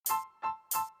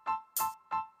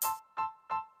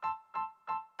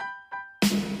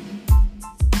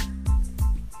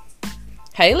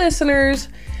Hey listeners,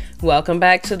 welcome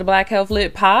back to the Black Health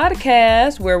Lit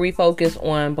podcast, where we focus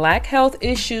on Black health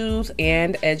issues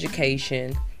and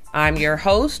education. I'm your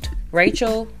host,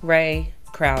 Rachel Ray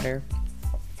Crowder.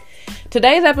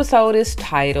 Today's episode is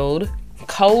titled,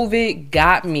 COVID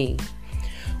Got Me.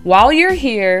 While you're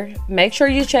here, make sure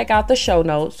you check out the show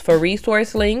notes for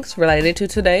resource links related to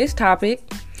today's topic.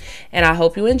 And I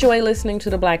hope you enjoy listening to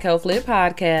the Black Health Lit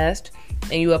podcast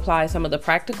and you apply some of the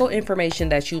practical information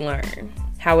that you learn.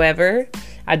 However,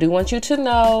 I do want you to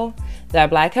know that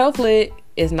Black Health Lit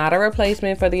is not a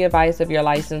replacement for the advice of your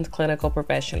licensed clinical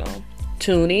professional.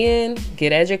 Tune in,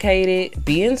 get educated,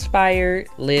 be inspired,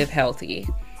 live healthy.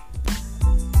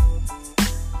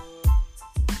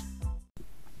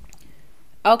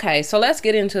 Okay, so let's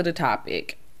get into the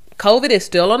topic. COVID is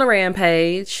still on a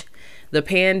rampage. The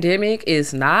pandemic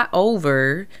is not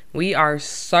over. We are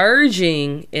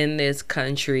surging in this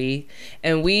country,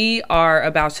 and we are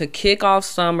about to kick off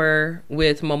summer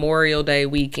with Memorial Day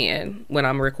weekend when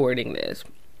I'm recording this.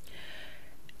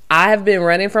 I have been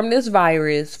running from this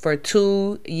virus for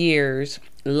 2 years,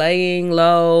 laying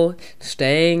low,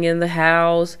 staying in the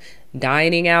house,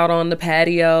 dining out on the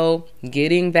patio,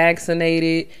 getting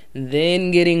vaccinated,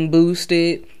 then getting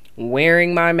boosted,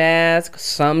 wearing my mask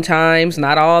sometimes,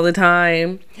 not all the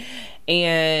time.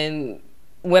 And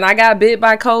when I got bit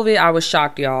by COVID, I was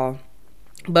shocked, y'all.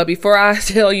 But before I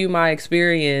tell you my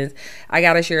experience, I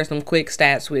got to share some quick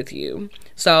stats with you.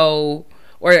 Or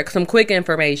some quick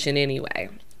information anyway.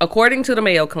 According to the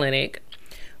Mayo Clinic,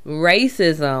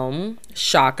 racism,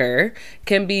 shocker,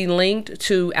 can be linked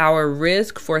to our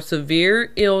risk for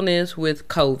severe illness with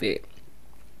COVID.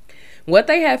 What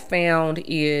they have found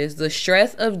is the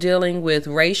stress of dealing with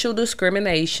racial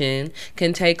discrimination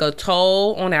can take a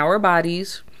toll on our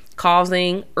bodies,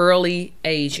 causing early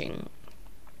aging.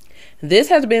 This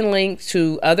has been linked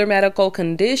to other medical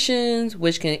conditions,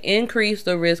 which can increase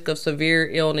the risk of severe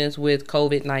illness with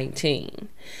COVID-19.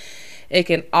 It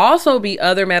can also be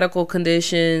other medical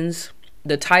conditions,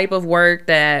 the type of work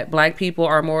that Black people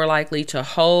are more likely to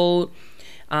hold.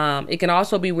 It can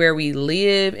also be where we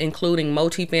live, including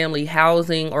multifamily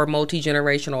housing or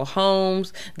multi-generational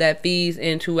homes that feeds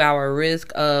into our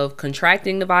risk of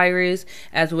contracting the virus,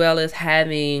 as well as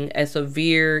having a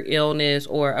severe illness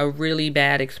or a really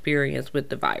bad experience with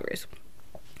the virus.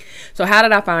 So how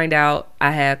did I find out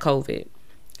I had COVID?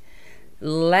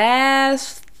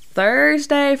 Last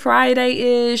Thursday,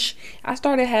 Friday-ish, I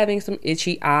started having some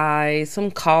itchy eyes, some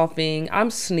coughing.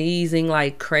 I'm sneezing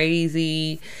like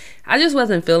crazy. I just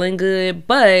wasn't feeling good,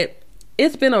 but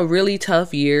it's been a really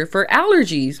tough year for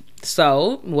allergies.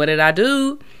 So what did I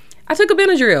do? I took a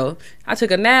Benadryl. I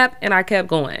took a nap and I kept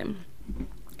going.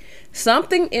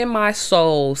 Something in my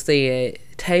soul said,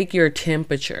 take your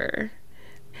temperature.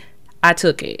 I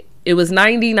took it. It was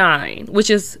 99, which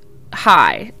is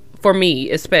high for me,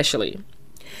 especially.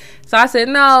 So I said,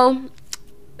 no,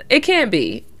 it can't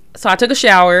be. So I took a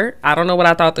shower. I don't know what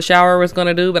I thought the shower was going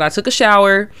to do, but I took a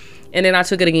shower and then I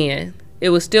took it again.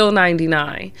 It was still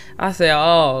 99. I said,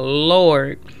 oh,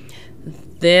 Lord.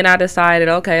 Then I decided,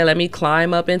 okay, let me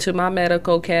climb up into my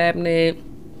medical cabinet,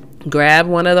 grab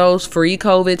one of those free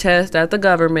COVID tests that the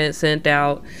government sent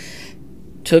out,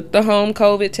 took the home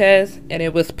COVID test, and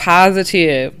it was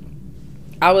positive.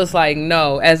 I was like,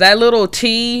 no. As that little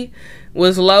T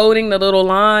was loading the little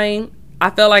line, I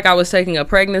felt like I was taking a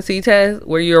pregnancy test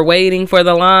where you're waiting for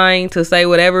the line to say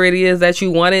whatever it is that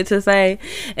you wanted to say.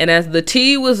 And as the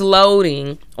T was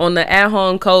loading on the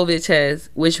at-home COVID test,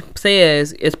 which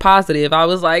says it's positive, I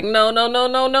was like, no.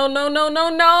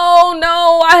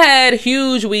 I had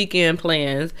huge weekend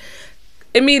plans.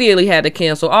 Immediately had to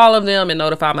cancel all of them and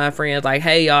notify my friends like,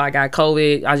 hey, y'all, I got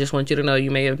COVID. I just want you to know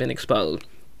you may have been exposed.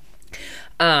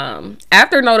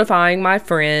 After notifying my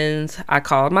friends, I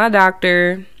called my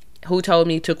doctor, who told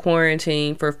me to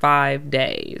quarantine for 5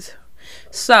 days.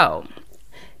 So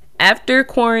after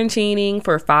quarantining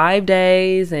for 5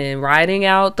 days and riding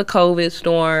out the COVID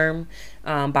storm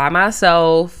by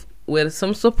myself with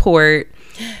some support,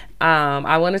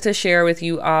 I wanted to share with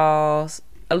you all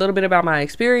a little bit about my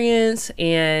experience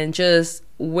and just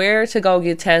where to go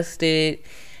get tested,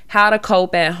 how to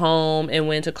cope at home, and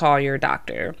when to call your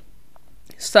doctor.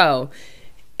 So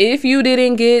if you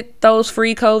didn't get those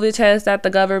free COVID tests that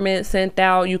the government sent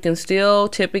out, you can still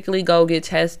typically go get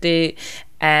tested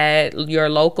at your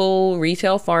local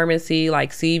retail pharmacy like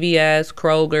CVS,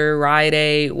 Kroger, Rite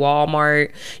Aid,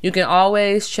 Walmart. You can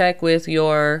always check with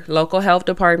your local health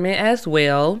department as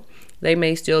well. They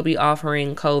may still be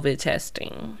offering COVID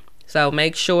testing. So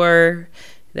make sure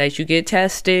that you get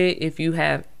tested if you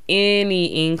have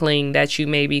any inkling that you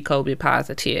may be COVID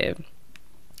positive.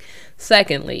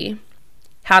 Secondly,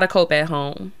 How to cope at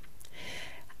home.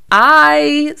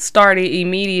 I started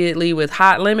immediately with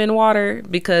hot lemon water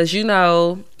because, you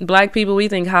know, Black people, we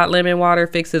think hot lemon water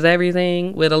fixes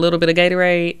everything with a little bit of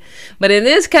Gatorade. But in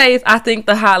this case, I think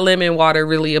the hot lemon water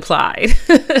really applied.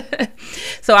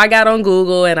 So I got on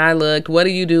Google and I looked, what do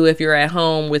you do if you're at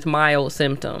home with mild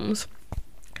symptoms?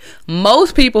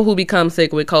 Most people who become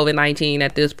sick with COVID-19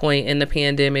 at this point in the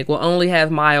pandemic will only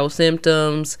have mild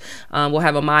symptoms, will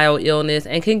have a mild illness,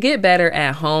 and can get better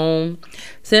at home.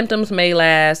 Symptoms may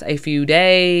last a few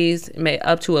days, may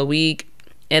up to a week,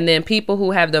 and then people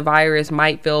who have the virus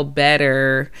might feel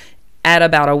better at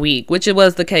about a week, which it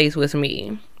was the case with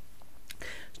me.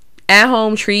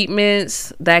 At-home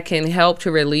treatments that can help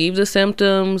to relieve the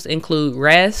symptoms include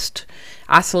rest.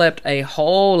 I slept a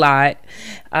whole lot,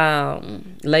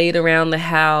 laid around the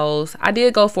house. I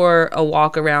did go for a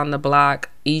walk around the block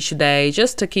each day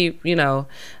just to keep, you know,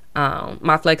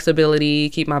 my flexibility,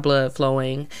 keep my blood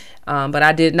flowing. But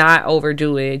I did not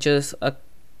overdo it. Just a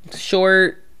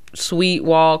short, sweet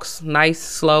walks, nice,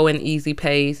 slow and easy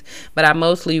pace. But I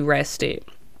mostly rested.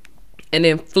 And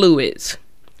then fluids.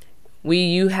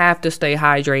 You have to stay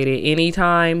hydrated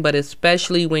anytime, but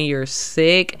especially when you're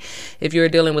sick. If you're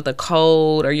dealing with a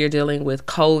cold or you're dealing with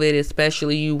COVID,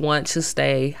 especially, you want to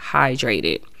stay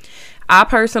hydrated. I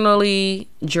personally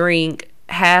drink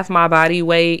half my body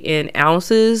weight in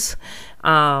ounces.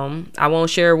 I won't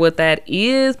share what that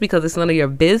is because it's none of your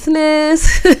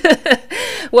business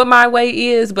what my weight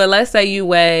is. But let's say you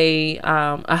weigh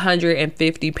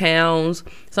 150 pounds.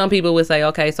 Some people would say,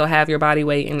 okay, so half your body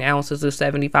weight in ounces is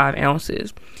 75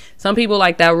 ounces. Some people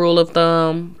like that rule of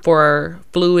thumb for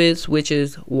fluids, which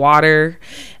is water,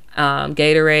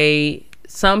 Gatorade.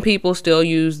 Some people still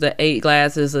use the 8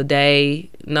 glasses a day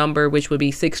number, which would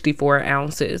be 64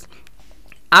 ounces.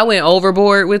 I went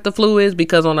overboard with the fluids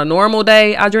because on a normal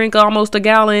day, I drink almost a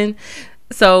gallon.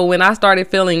 So when I started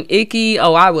feeling icky,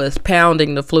 I was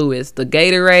pounding the fluids, the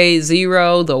Gatorade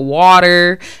Zero, the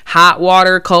water, hot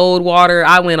water, cold water.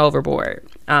 I went overboard.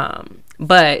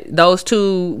 But those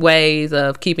two ways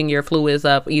of keeping your fluids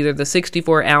up, either the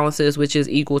 64 ounces, which is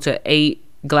equal to 8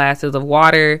 glasses of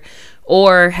water,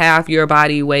 or half your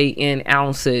body weight in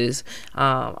ounces,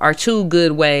 are two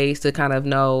good ways to kind of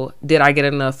know, did I get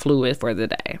enough fluid for the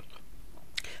day?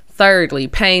 Thirdly,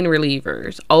 pain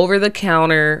relievers,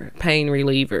 over-the-counter pain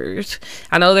relievers.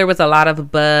 I know there was a lot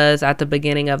of buzz at the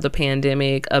beginning of the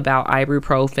pandemic about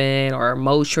ibuprofen or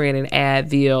Motrin and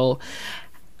Advil.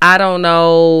 I don't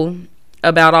know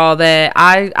about all that.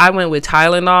 I went with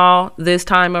Tylenol this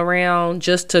time around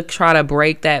just to try to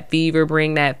break that fever,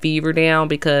 bring that fever down,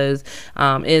 because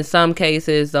in some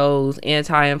cases those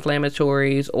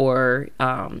anti-inflammatories or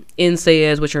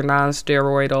NSAIDs, which are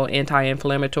non-steroidal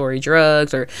anti-inflammatory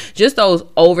drugs, or just those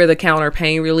over-the-counter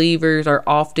pain relievers, are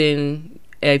often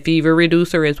a fever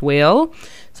reducer as well.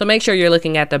 So make sure you're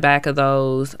looking at the back of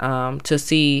those to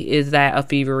see, is that a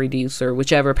fever reducer,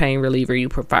 whichever pain reliever you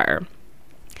prefer.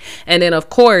 And then,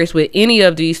 of course, with any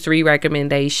of these 3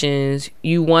 recommendations,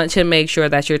 you want to make sure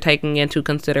that you're taking into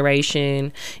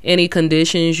consideration any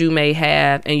conditions you may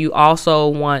have. And you also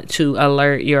want to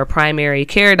alert your primary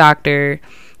care doctor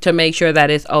to make sure that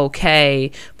it's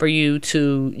okay for you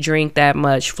to drink that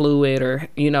much fluid, or,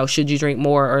 you know, should you drink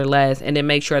more or less, and then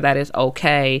make sure that it's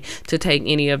okay to take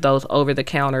any of those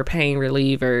over-the-counter pain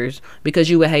relievers, because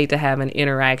you would hate to have an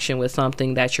interaction with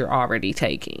something that you're already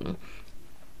taking.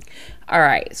 All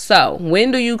right, so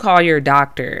when do you call your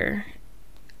doctor?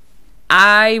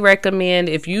 I recommend,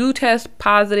 if you test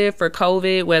positive for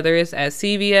COVID, whether it's at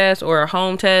CVS or a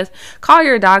home test, call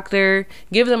your doctor,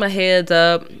 give them a heads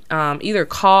up, either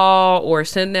call or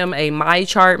send them a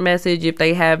MyChart message if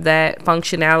they have that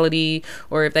functionality,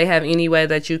 or if they have any way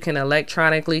that you can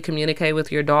electronically communicate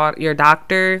with your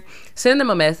doctor. Send them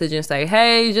a message and say,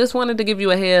 hey, just wanted to give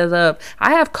you a heads up.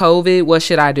 I have COVID. What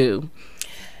should I do?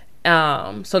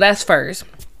 So that's first,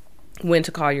 when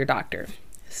to call your doctor.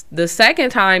 The second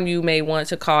time you may want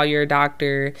to call your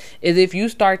doctor is if you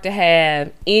start to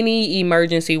have any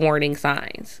emergency warning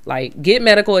signs. Like, get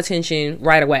medical attention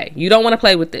right away. You don't want to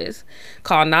play with this.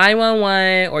 Call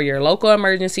 911 or your local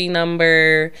emergency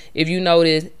number if you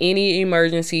notice any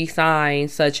emergency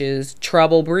signs, such as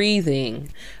trouble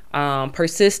breathing,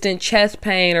 persistent chest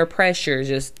pain or pressure,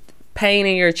 just pain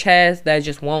in your chest that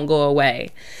just won't go away.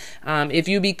 If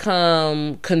you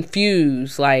become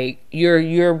confused, like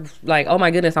you're like, oh my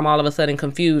goodness, I'm all of a sudden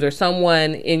confused, or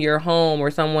someone in your home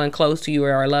or someone close to you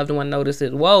or a loved one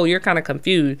notices, whoa, you're kind of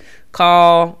confused,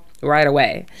 call right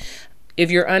away.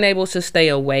 If you're unable to stay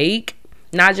awake,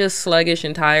 not just sluggish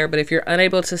and tired, but if you're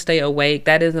unable to stay awake,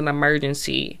 that is an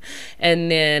emergency. And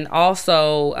then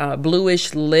also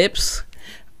bluish lips,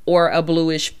 or a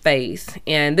bluish face.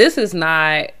 And this is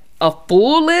not a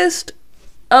full list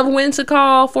of when to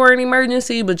call for an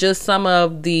emergency, but just some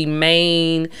of the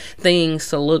main things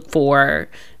to look for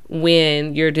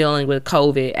when you're dealing with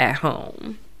COVID at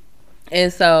home.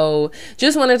 And so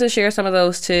just wanted to share some of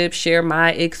those tips, share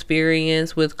my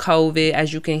experience with COVID.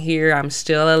 As you can hear, I'm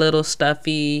still a little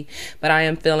stuffy, but I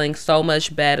am feeling so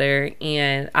much better.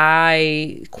 And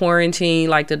I quarantined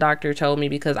like the doctor told me,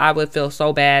 because I would feel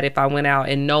so bad if I went out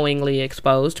and knowingly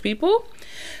exposed people.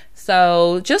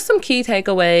 So just some key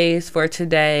takeaways for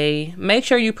today. Make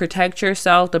sure you protect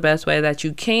yourself the best way that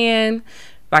you can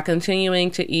by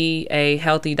continuing to eat a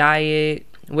healthy diet,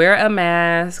 wear a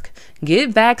mask, get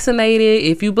vaccinated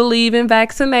if you believe in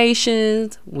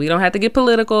vaccinations. We don't have to get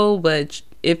political, but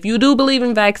if you do believe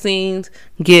in vaccines,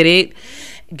 get it,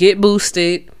 get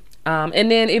boosted.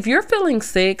 And then if you're feeling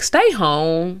sick, stay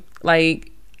home. Like,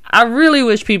 I really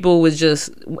wish people would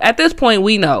just, at this point,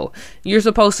 we know you're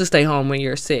supposed to stay home when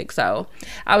you're sick. So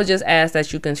I would just ask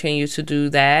that you continue to do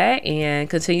that and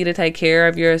continue to take care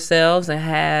of yourselves and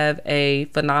have a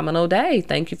phenomenal day.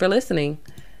 Thank you for listening.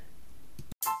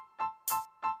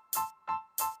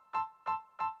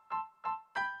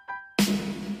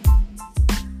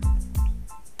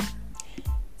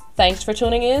 Thanks for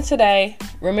tuning in today.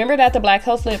 Remember that the Black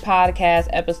Health Lit podcast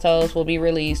episodes will be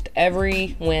released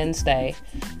every Wednesday.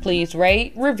 Please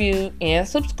rate, review, and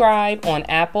subscribe on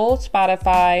Apple,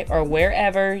 Spotify, or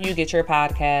wherever you get your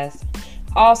podcasts.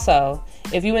 Also,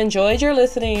 if you enjoyed your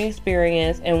listening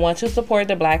experience and want to support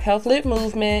the Black Health Lit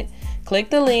movement,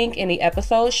 click the link in the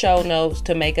episode show notes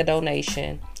to make a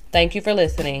donation. Thank you for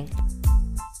listening.